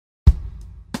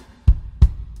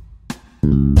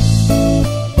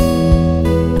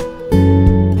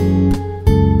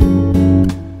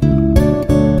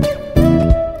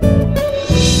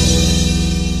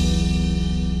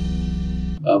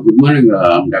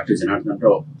Dr. Janardhana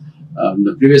Rao. In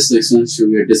the previous sessions,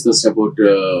 we had discussed about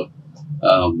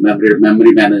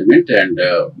memory management and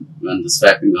the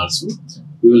swapping also.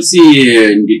 We will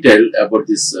see in detail about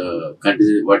this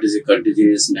what is a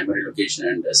continuous memory location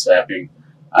and swapping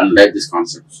and like these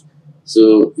concepts.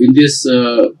 So in this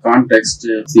context,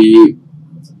 the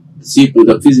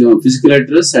physical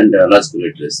address and logical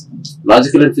address.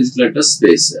 Logical and physical address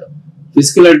space.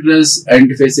 Physical address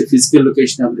identifies the physical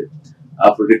location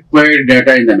of required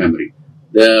data in the memory.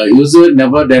 The user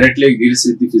never directly deals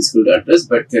with the physical address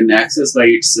but can access by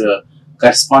its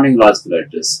corresponding logical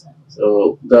address.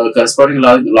 So the corresponding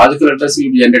logical address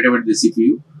will be generated by the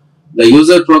CPU. The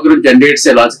user program generates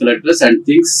a logical address and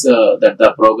thinks that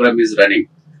the program is running.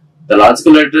 The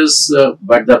logical address,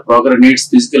 but the program needs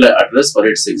physical address for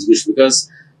its execution because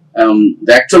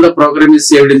the actual program is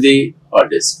saved in the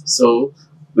hard disk. So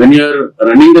when you are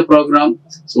running the program,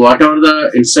 so whatever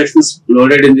the instructions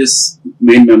loaded in this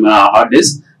main hard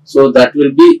disk, so that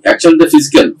will be actually the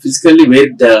physically where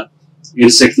the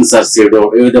instructions are saved or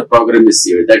where the program is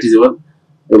saved. That is your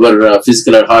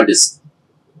physical hard disk.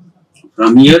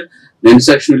 From here, the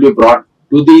instruction will be brought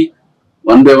to the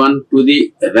one by one to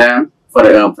the RAM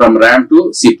from RAM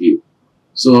to CPU.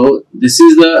 So this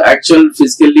is the actual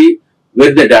physically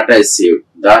where the data is saved.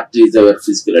 That is our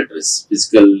physical address.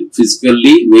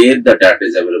 Physically where the data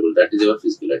is available. That is our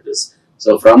physical address.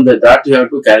 So from that you have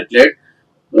to calculate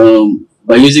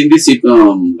by using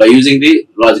the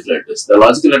logical address. The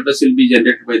logical address will be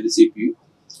generated by the CPU.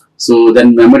 So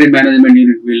then memory management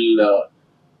unit will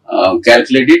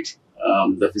calculate it,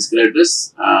 the physical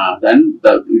address. Then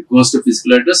it goes to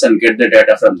physical address and get the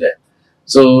data from there.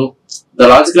 So the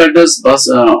logical address but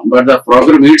the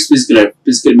program needs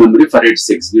physical memory for its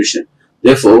execution.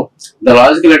 Therefore, the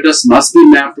logical address must be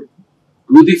mapped to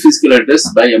the physical address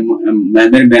by a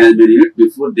memory management unit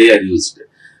before they are used.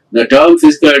 The term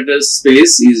physical address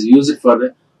space is used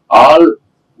for all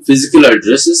physical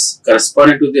addresses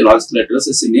corresponding to the logical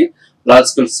addresses in a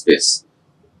logical space.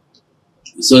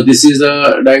 So this is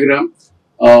a diagram.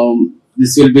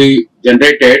 This will be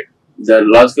generated the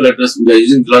logical address by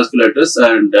using the logical address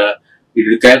and it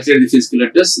will calculate the physical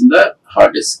address in the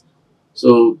hard disk.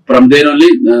 So from there only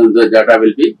the data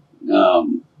will be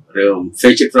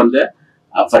fetched from there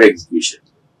for execution.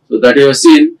 So that you have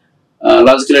seen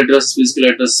logical address, physical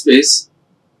address space.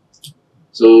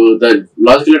 So the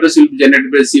logical address will be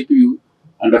generated by the CPU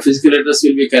and the physical address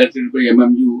will be calculated by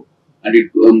MMU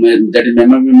and that is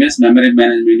MMU means memory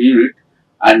management unit.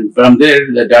 And from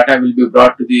there, the data will be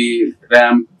brought to the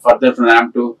RAM, further from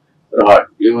RAM to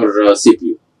your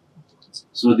CPU.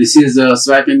 So this is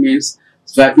swapping means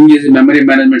swapping is a memory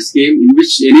management scheme in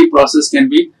which any process can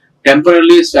be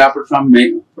temporarily swapped from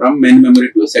main memory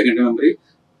to secondary memory.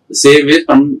 The same way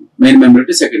from main memory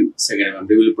to secondary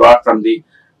memory will be brought from the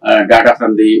data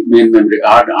from the main memory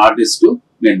hard disk to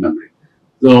main memory.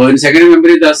 So in secondary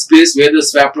memory, the space where the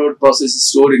swap route process is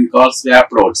stored in called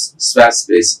swap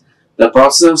space. The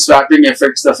process of swapping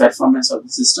affects the performance of the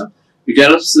system. It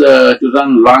helps to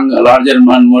run larger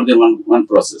more than one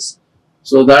process.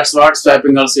 So that's what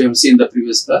swapping also you have seen in the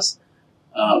previous class.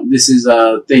 This is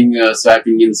a thing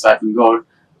swapping in, swapping out.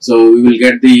 So we will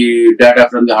get the data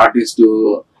from the hard disk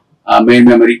to main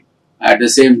memory. At the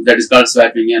same, that is called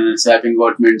swapping, and swapping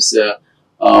out means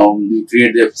we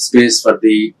create the space for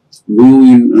the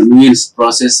new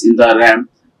process in the RAM.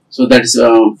 So that is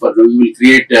we will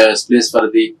create space for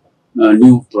the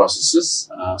new processes.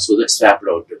 So that's swapped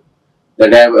out. The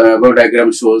above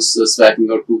diagram shows swapping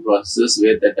out two processes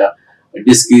where that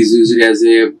disk is used as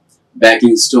a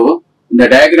backing store. In the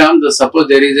diagram, suppose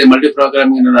there is a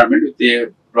multi-programming environment with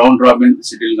a round-robin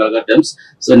scheduling algorithms.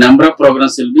 So number of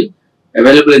programs will be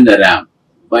available in the RAM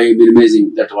by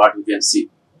minimizing that what we can see.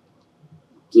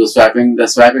 So the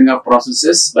swapping of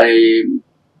processes by the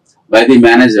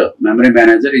memory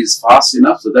manager is fast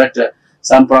enough so that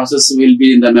some process will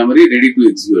be in the memory ready to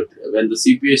execute when the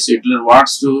CPU scheduler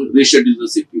wants to reschedule the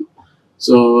CPU.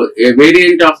 So a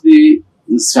variant of the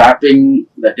swapping,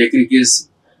 the technique is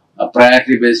a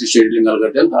priority based scheduling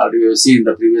algorithm. Already we have seen in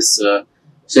the previous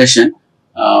session.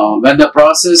 When the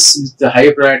process with the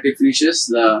high priority finishes,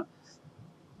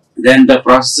 then the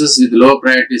processes with low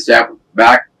priority swap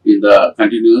back in the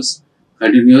continuous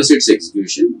its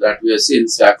execution. That we have seen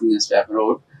swapping and swap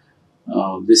out.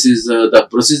 This is the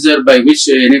procedure by which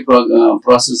any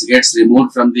process gets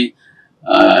removed from the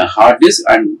hard disk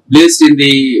and placed in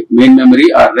the main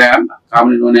memory or RAM,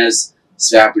 commonly known as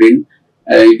swapped in.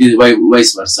 It is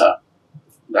vice versa.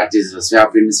 That is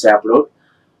swapped in, swapped out.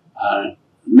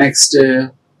 Next,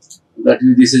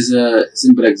 this is a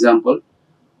simple example.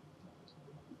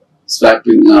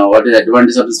 swapping, what is the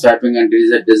advantage of the swapping and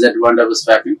disadvantage of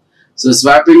swapping. So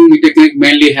swapping technique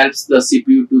mainly helps the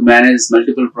CPU to manage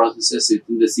multiple processes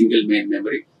within the single main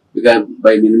memory, because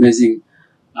by minimizing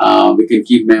we can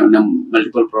keep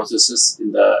multiple processes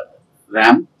in the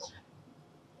RAM.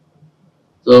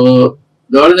 So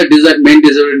what is the main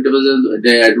disadvantage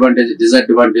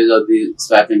of the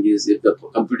swapping is, if the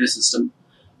computer system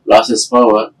losses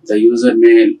power, the user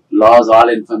may lose all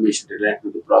information related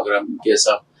to the program in case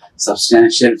of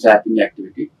substantial swapping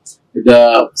activity. If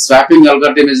the swapping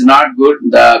algorithm is not good,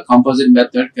 the composite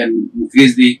method can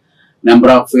increase the number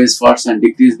of phase faults and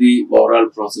decrease the overall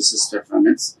processor's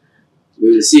performance.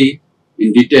 We will see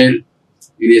in detail.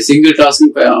 In a single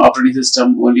tasking operating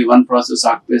system, only one process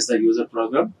occupies the user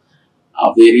program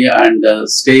of the area and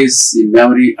stays in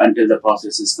memory until the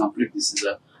process is complete. This is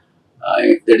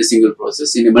that is single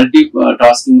process. In a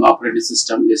multi-tasking operating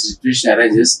system, this situation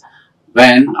arises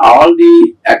when all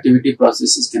the activity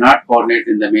processes cannot coordinate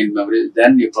in the main memory.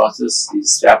 Then a process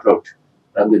is swapped out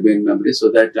from the main memory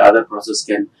so that the other process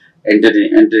can enter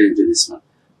into this one.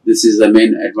 This is the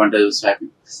main advantage of swapping.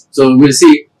 So we'll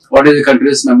see what is the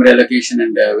continuous memory allocation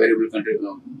and variable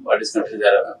what is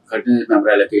continuous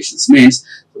memory allocations means.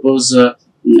 Suppose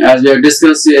as we have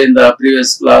discussed in the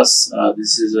previous class,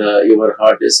 this is your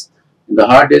hard disk. In the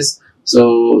hard disk,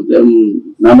 so the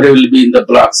memory will be in the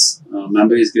blocks.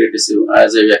 Memory is created,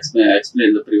 as I explained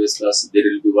in the previous class. There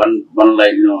will be one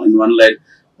line, in one line,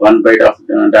 1 byte of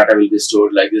data will be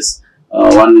stored like this.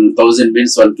 1000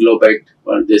 means 1 kilobyte,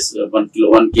 1 KB, 1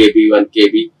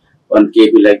 KB, 1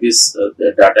 KB like this.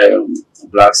 The data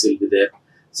blocks will be there.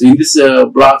 So in this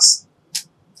blocks,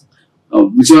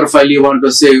 whichever file you want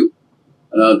to save,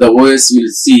 the OS will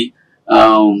see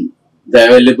the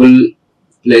available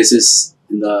places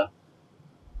in the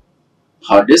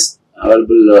hard disk,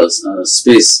 available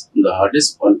space in the hard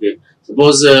disk, 1 KB.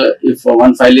 Suppose if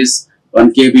one file is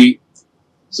 1 KB,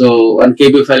 so 1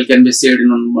 KB file can be saved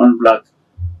in one block,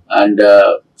 and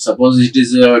suppose it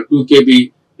is 2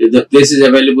 KB, if the place is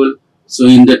available, so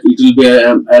in that it will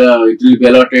be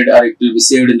allotted, or it will be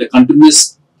saved in the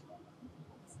continuous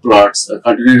plots,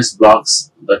 continuous blocks,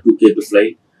 the 2 KB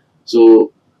file.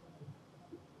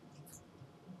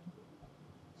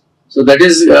 So that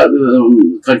is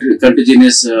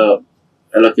continuous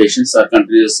allocations or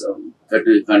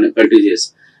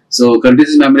contiguous. So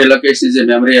continuous memory allocation is a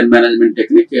memory and management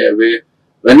technique where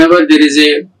whenever there is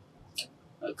a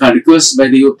request by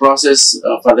the process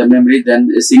for the memory, then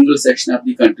a single section of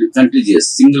the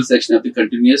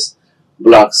continuous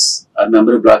blocks or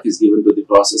memory block is given to the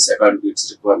process according to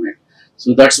its requirement.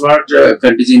 So that's what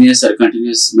continuous or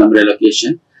continuous memory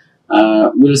allocation.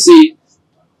 We'll see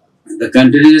the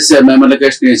continuous memory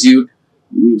allocation is achieved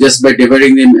just by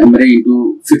dividing the memory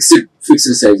into fixed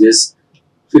sizes.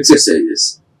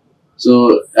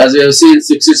 So as we have seen,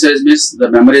 fixed size means the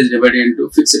memory is divided into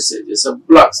fixed sizes of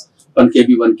blocks, 1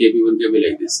 KB, 1 KB, 1 KB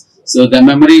like this. So the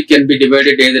memory can be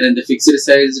divided either in the fixed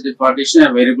size partition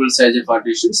or variable size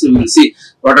partition. So we will see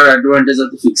what are advantages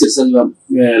of the fixed size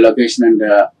allocation and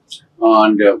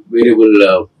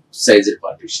variable size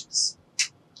partitions.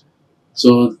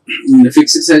 So in the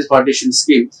fixed size partition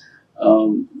scheme,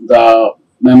 the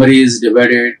memory is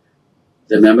divided.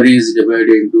 The memory is divided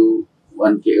into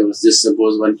 1 KB. Just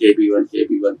suppose 1 KB, 1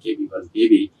 KB, 1 KB, 1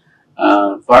 KB.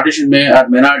 Partition may or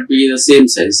may not be the same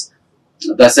size.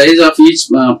 The size of each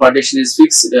partition is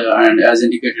fixed and as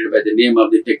indicated by the name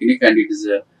of the technique, and it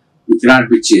cannot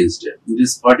be changed. In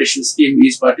this partition scheme,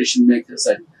 each partition may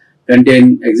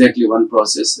contain exactly one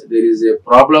process. There is a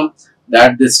problem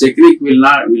that this technique will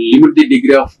limit the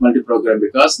degree of multi-program,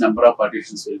 because number of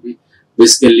partitions will be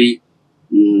basically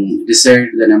decide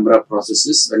the number of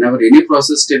processes. Whenever any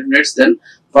process terminates, then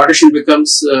partition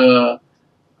becomes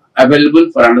available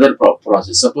for another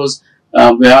process. Suppose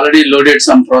we already loaded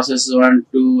some process 1,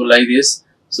 2 like this.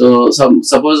 So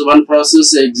suppose one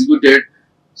process executed.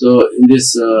 So in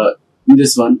this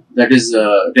one that is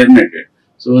terminated.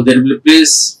 So there will be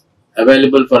place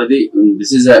available for the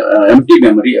this is a empty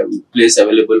memory place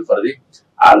available for the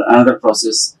another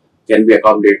process can be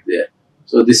accommodated there.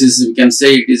 So this is, we can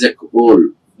say, it is a hole.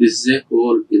 This is a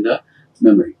hole in the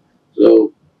memory.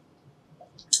 So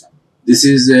this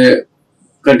is a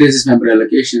continuous memory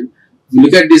allocation. If you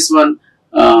look at this one,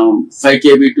 5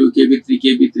 KB, 2 KB, 3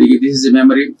 KB, 3 KB. This is a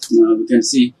memory. We can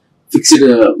see fixed.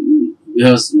 We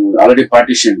have already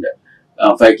partitioned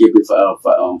 5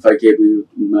 KB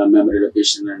memory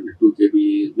location and 2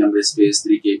 KB memory space,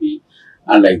 3 KB,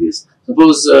 and like this.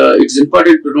 Suppose it is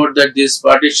important to note that these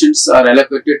partitions are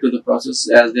allocated to the process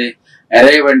as they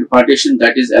arrive, and partition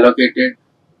that is allocated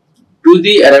to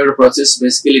the arrived process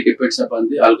basically depends upon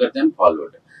the algorithm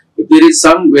followed. If there is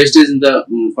some wastage in the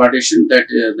partition, that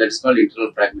is called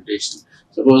internal fragmentation.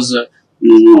 Suppose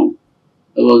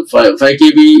 5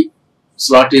 KB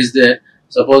slot is there.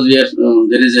 Suppose here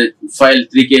there is a file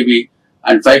 3 KB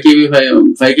and 5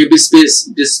 KB 5 KB space.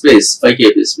 It is space 5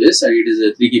 KB space, and it is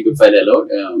a 3 KB file allowed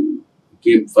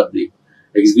came for the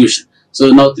execution. So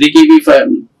now 3 KB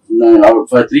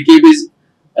for 3 KB is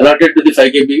allotted to the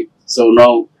 5 KB. So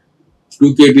now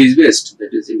 2 KB is waste.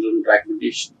 That is internal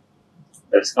fragmentation.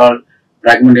 That's called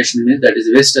fragmentation, means that is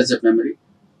wastage of memory.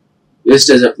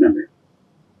 Wastage of memory.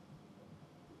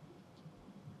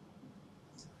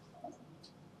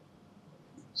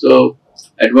 So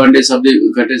advantage of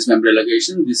the continuous memory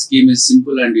allocation. This scheme is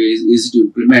simple and easy to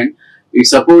implement. It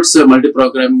supports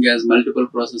multi-programming, as multiple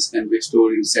processes can be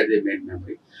stored inside the main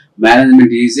memory. Management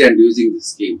is easy and using this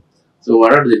scheme. So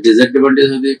what are the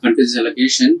disadvantages of the continuous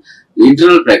allocation? The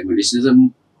internal fragmentation is a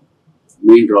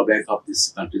main drawback of this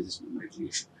continuous memory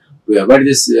allocation. To avoid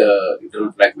this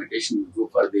internal fragmentation, we go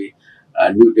for the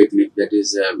new technique, that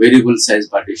is variable size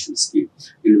partition scheme.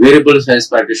 In variable size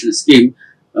partition scheme,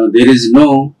 there is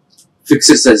no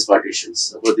fixed size partitions.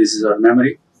 Suppose this is our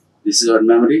memory, this is our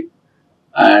memory,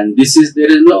 and there is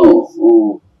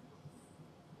no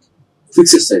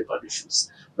fixed size partitions.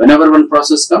 Whenever one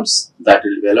process comes, that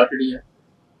will be allotted here.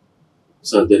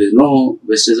 So there is no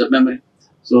wastage of memory.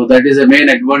 So that is the main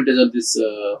advantage of this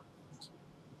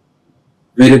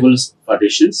variable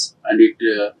partitions, and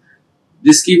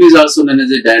this scheme is also known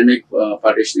as a dynamic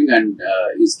partitioning, and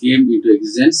it came into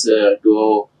existence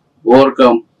to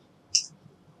overcome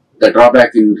the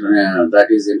drawback in that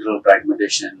is internal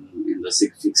fragmentation in the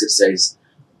fixed size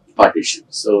partition.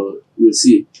 So you will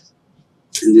see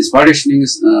in this partitioning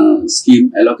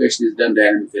scheme, allocation is done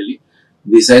dynamically.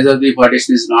 The size of the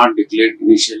partition is not declared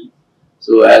initially.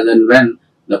 So as and when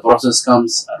the process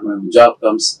comes or when job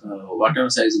comes, whatever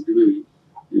size it will be,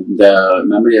 the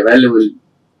memory available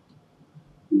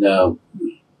in the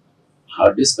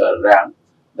hard disk or RAM,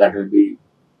 that will be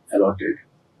allotted.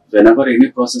 Whenever any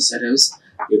process arrives,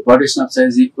 a partition of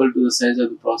size equal to the size of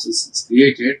the process is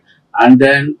created and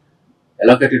then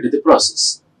allocated to the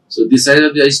process. So the size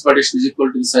of the each partition is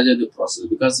equal to the size of the process,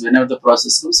 because whenever the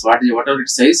process comes, whatever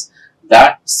its size,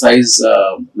 that size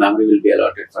memory will be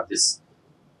allotted for this.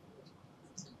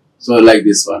 So like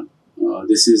this one,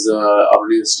 this is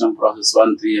operating system process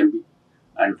 1 3 MB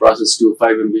and process 2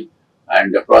 5 MB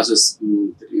and process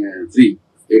 3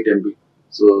 8 MB.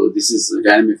 So this is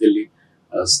dynamically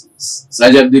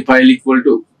size of the file equal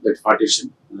to that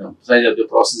partition, size of the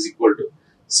process equal to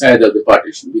size of the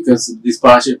partition, because this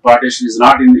partition is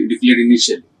not declared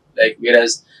initially. Like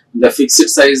whereas the fixed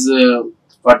size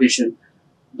partition,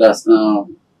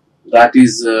 that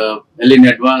is well in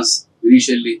advance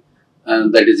initially,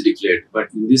 and that is declared.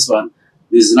 But in this one,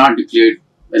 this is not declared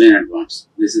well in advance.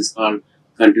 This is called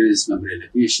continuous memory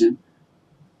allocation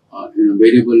in a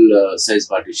variable size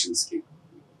partition scheme.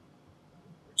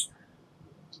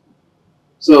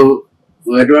 So,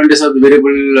 the advantage of the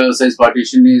variable size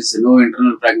partition is no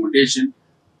internal fragmentation.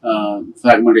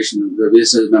 The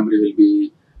wastage memory will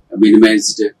be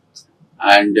minimized,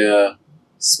 and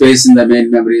space in the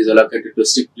main memory is allocated to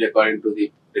strictly according to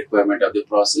the requirement of the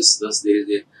process. Thus, there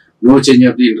is no change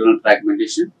of the internal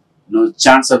fragmentation, no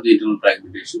chance of the internal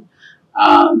fragmentation.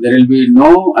 There will be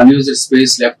no unused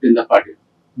space left in the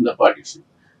partition.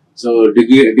 So,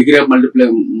 degree of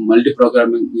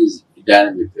multi-programming is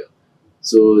dynamic.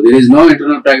 So there is no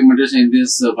internal fragmentation in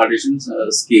this partition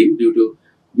scheme, due to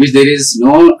which there is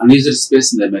no unused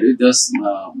space in the memory. Thus,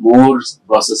 more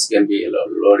process can be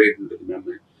loaded into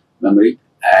the memory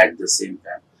at the same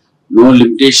time. No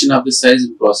limitation of the size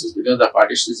of process, because the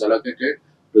partition is allocated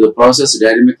to the process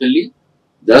dynamically.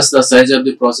 Thus, the size of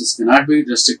the process cannot be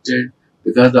restricted,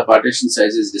 because the partition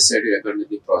size is decided according to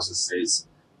the process size.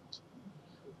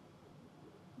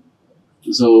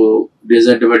 So,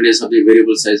 disadvantage of the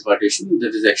variable size partition,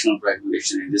 that is actional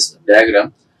fragmentation in this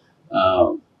diagram.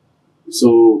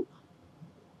 So,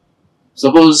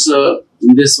 suppose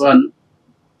in this one,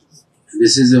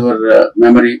 this is our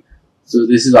memory. So,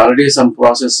 this is already some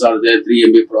process are there,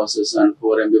 3 MB process and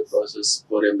 4 MB process,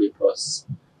 4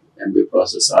 MB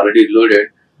process already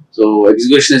loaded. So,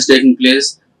 execution is taking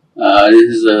place.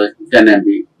 This is 10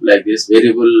 MB, like this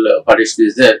variable partition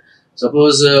is there.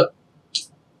 Suppose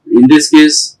in this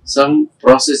case, some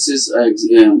processes are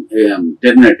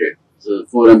terminated. So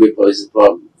 4 MB process is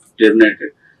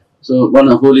terminated. So one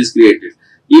hole is created.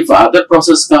 If other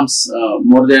process comes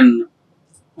more than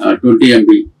 20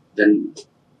 MB, then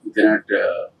you cannot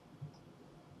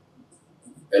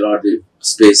allot the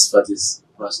space for this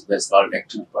process. That's called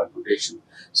actional fragmentation.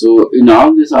 So in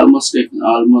all this almost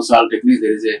all techniques,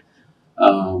 there is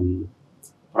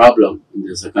problem.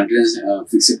 There's a continuous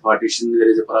fixed partition, there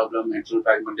is a problem. Internal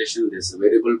fragmentation, there's a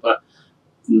variable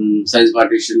size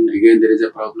partition, again there is a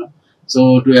problem.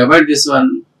 So to avoid this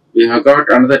one, we have got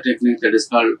another technique that is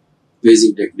called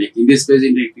paging technique. In this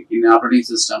paging technique, in operating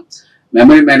system,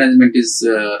 memory management is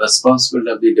responsible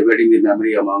of the dividing the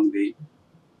memory among the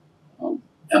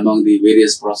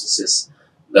various processes.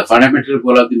 The fundamental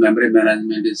goal of the memory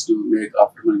management is to make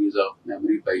optimal use of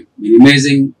memory by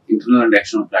minimizing internal and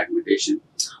external fragmentation.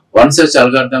 One such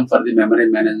algorithm for the memory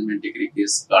management technique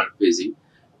is called paging.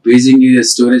 Paging is a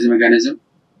storage mechanism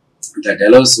that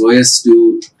allows OS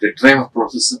to retrieve a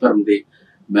process from the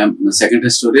secondary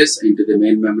storage into the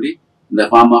main memory in the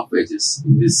form of pages.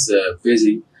 In this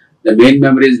paging, the main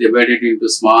memory is divided into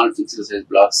small fixed size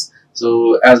blocks.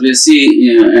 So as we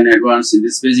see in advance, in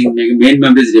this paging, main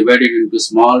memory is divided into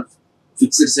small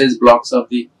fixed size blocks of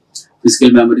the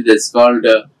physical memory, that's called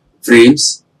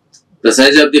frames. The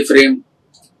size of the frame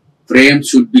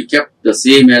should be kept the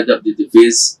same as of the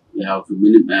phase. We have to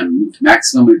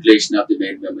maximum utilization of the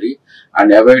main memory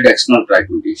and avoid external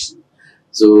fragmentation.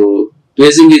 So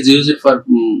paging is used for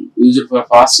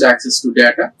fast access to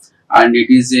data, and it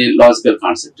is a logical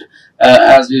concept.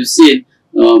 As we've seen,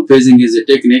 paging is a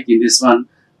technique. In this one,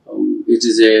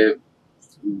 it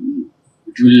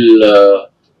will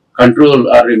control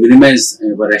or minimize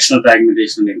our external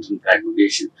fragmentation and internal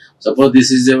fragmentation. Suppose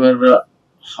this is our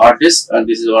hard disk and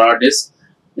this is our hard disk.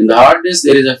 In the hard disk,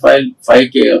 there is a file, 5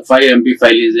 MB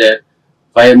file is there,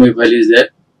 5 MB file is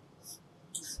there.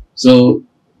 So,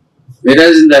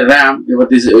 whereas in the RAM,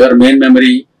 your main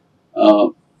memory,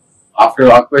 after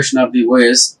occupation of the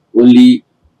OS, only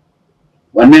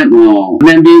 1 MB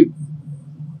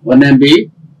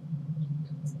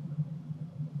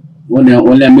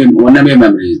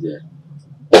memory is there.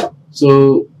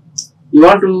 So, you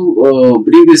want to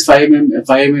bring this 5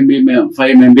 MB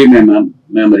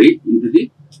memory into the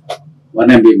 1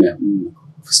 MB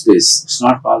space. It's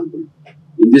not possible.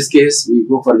 In this case, we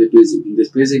go for the paging. In this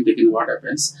paging technique, what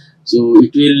happens? So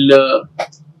it will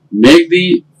make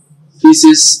the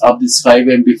pieces of this 5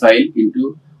 MB file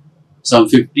into some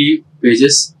 50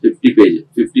 pages.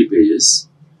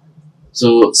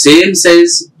 So same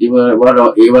size, your 1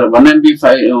 MB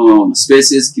file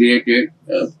space is created.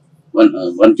 1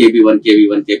 KB, 1 KB,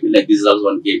 1 KB, like this is also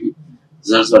 1 KB, this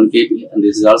is also 1 KB, and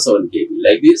this is also 1 KB.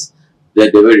 Like this, they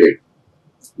are divided.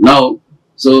 Now,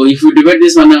 so if you divide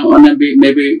this 1 MB,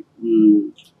 maybe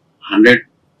 100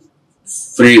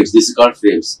 frames, this is called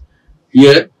frames.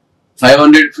 Here,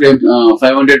 500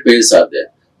 pages are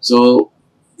there. So,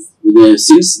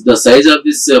 since the size of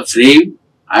this frame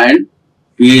and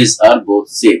page are both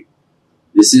same,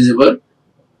 this is our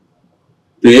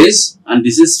page and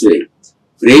this is frame.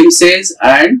 Frame size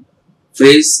and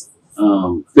page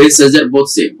size are both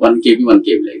same, 1 KB, 1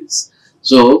 KB like this.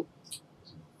 So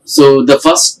the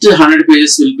first 100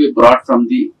 pages will be brought from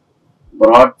this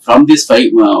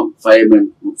 5 MB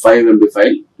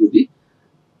file to the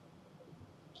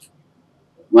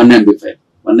 1 MB file.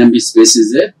 1 MB space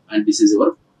is there, and this is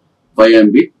our 5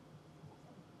 MB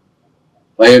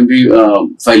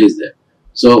file is there.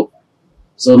 So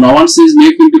now once is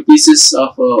make into pieces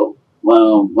of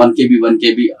 1 KB, 1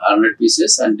 KB, 100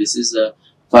 pieces, and this is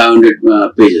 500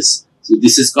 pages. So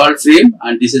this is called frame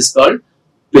and this is called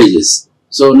pages.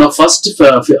 So now first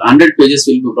 100 pages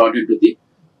will be brought into the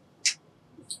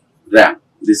RAM.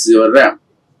 This is your RAM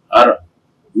or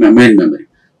main memory.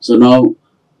 So now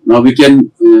we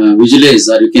can visualize,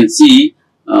 or you can see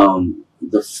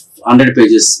the 100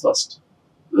 pages first.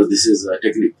 So this is a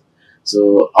technique.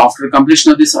 So after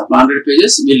completion of this 100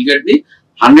 pages, we will get the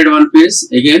 101 page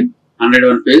again.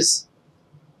 101 page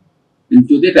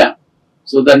into the RAM.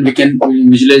 So then we can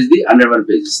visualize the 101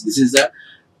 pages. This is the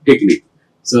technique.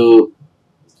 So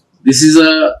this is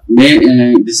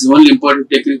this is only important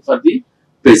technique for the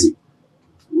paging.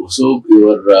 So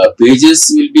your pages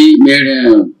will be made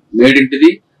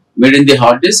in the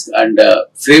hard disk, and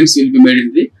frames will be made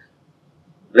in the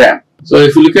RAM. So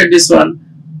if you look at this one,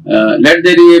 let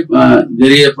there is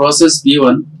a process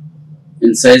P1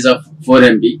 in size of 4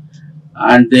 MB.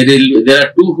 And there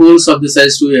are two holes of the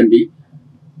size 2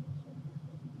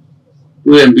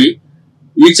 MB.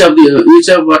 Each of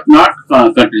what not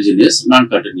continuous,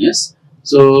 non-continuous.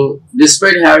 So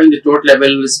despite having the total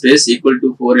available space equal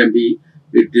to 4 MB,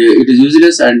 it is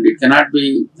useless and it cannot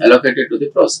be allocated to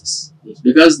the process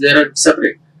because they are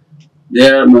separate.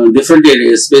 There are different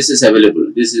spaces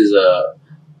available. This is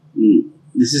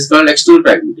called external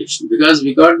fragmentation because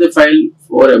we got the file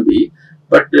 4 MB.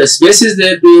 But space is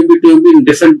there 2 MB in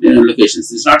different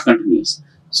locations. It's not continuous.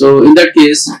 So in that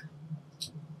case,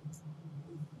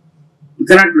 you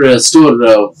cannot store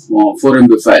 4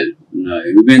 MB file.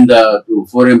 Even the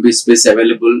 4 MB space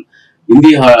available in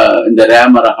the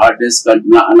RAM or a hard disk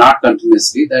not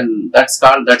continuously, then that's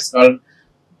called actional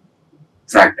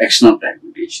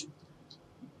fragmentation.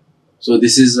 So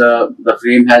this is the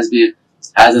frame has the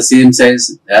same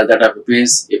size as that of a page.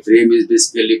 A frame is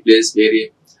basically placed where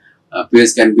a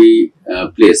page can be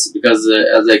placed, because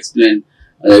as I explained,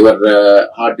 your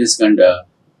hard disk and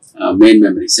main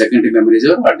memory, secondary memory is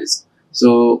your hard disk.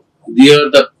 So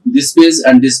here this page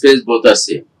and this page both are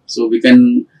same. So we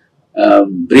can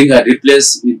bring a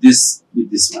replace with this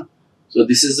one. So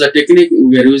this is the technique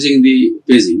we are using, the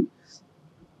paging.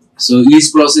 So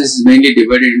each process is mainly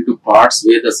divided into parts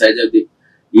where the size of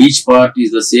each part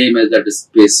is the same as the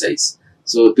page size.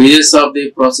 So pages of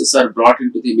the process are brought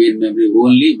into the main memory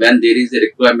only when there is a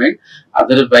requirement.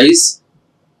 Otherwise,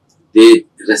 they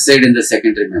reside in the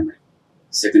secondary memory,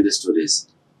 secondary storage.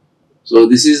 So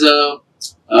this is a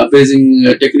paging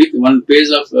technique. One page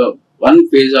of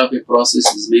a process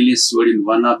is mainly stored in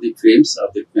one of the frames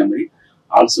of the memory.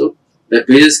 Also, the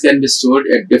pages can be stored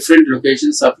at different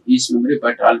locations of each memory,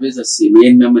 but always the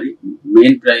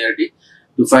main priority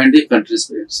to find the country's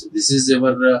frames. This is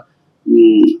our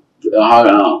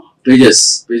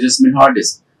pages. Pages mean hard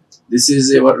disk. This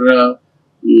is our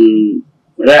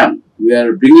RAM. We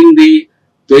are bringing the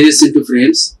pages into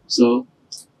frames. So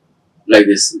like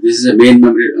this. This is a main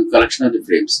memory collection of the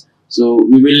frames. So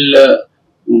we will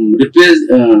we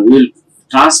will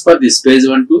transfer this page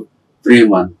 1 to frame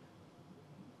 1.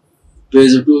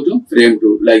 Page 2 to frame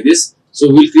 2, like this. So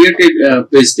we will create a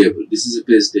page table. This is a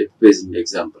paging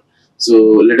example. So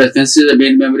let us consider the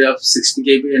main memory of 60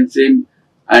 KB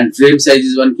and frame size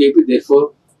is 1 KB.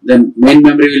 Therefore, the main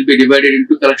memory will be divided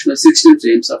into collection of 16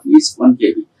 frames of each 1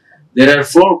 KB. There are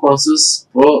four processes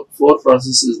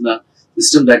in the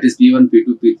system, that is P1,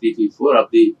 P2, P3, P4 of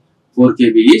the 4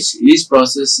 KB each. Each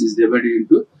process is divided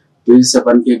into pages of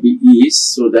 1 KB each,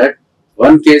 so that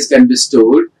one case can be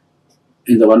stored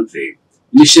in the one frame.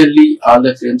 Initially, all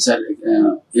the frames are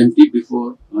empty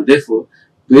therefore,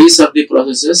 pages of the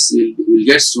processes will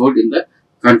get stored in the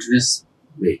continuous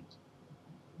way.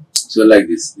 So like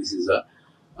this is a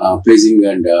paging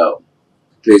and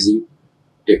paging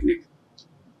technique.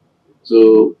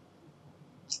 So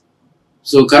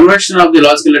conversion of the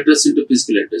logical letters into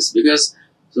physical letters, because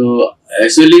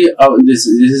actually this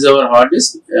is our hard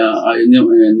disk. In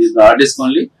the hard disk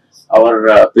only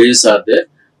our pages are there,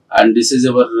 and this is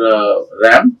our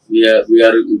RAM. We are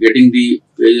getting the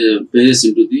pages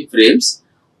into the frames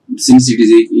since it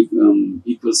is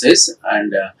equal size,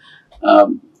 and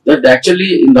that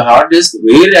actually in the hard disk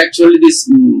where actually this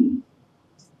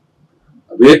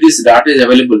where this data is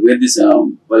available, where this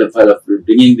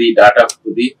bringing the data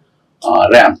to the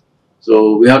RAM.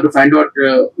 So we have to find out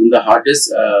in the hard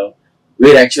disk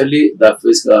where actually the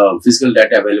physical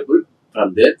data available.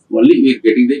 From there only we are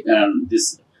getting the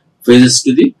this phases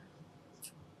to the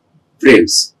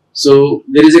frames. So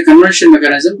there is a conversion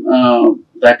mechanism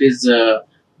that is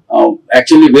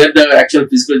actually where the actual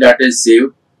physical data is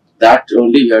saved. That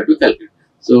only we have to calculate.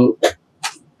 So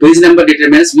page number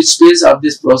determines which phase of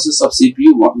this process of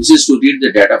CPU wishes to read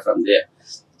the data from there.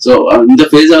 So in the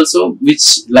phase also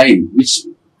which line, which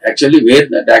actually where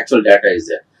the actual data is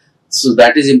there. So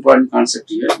that is important concept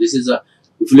here. This is a,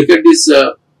 if you look at this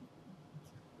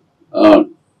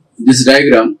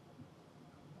diagram,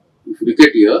 if you look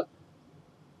at here,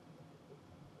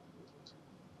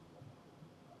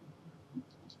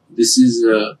 this is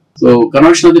so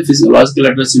conversion of the logical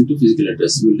address into physical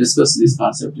address. We will discuss this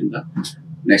concept in the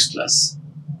next class.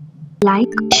 Like,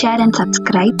 share and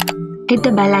subscribe. Hit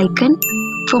the bell icon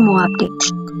for more updates.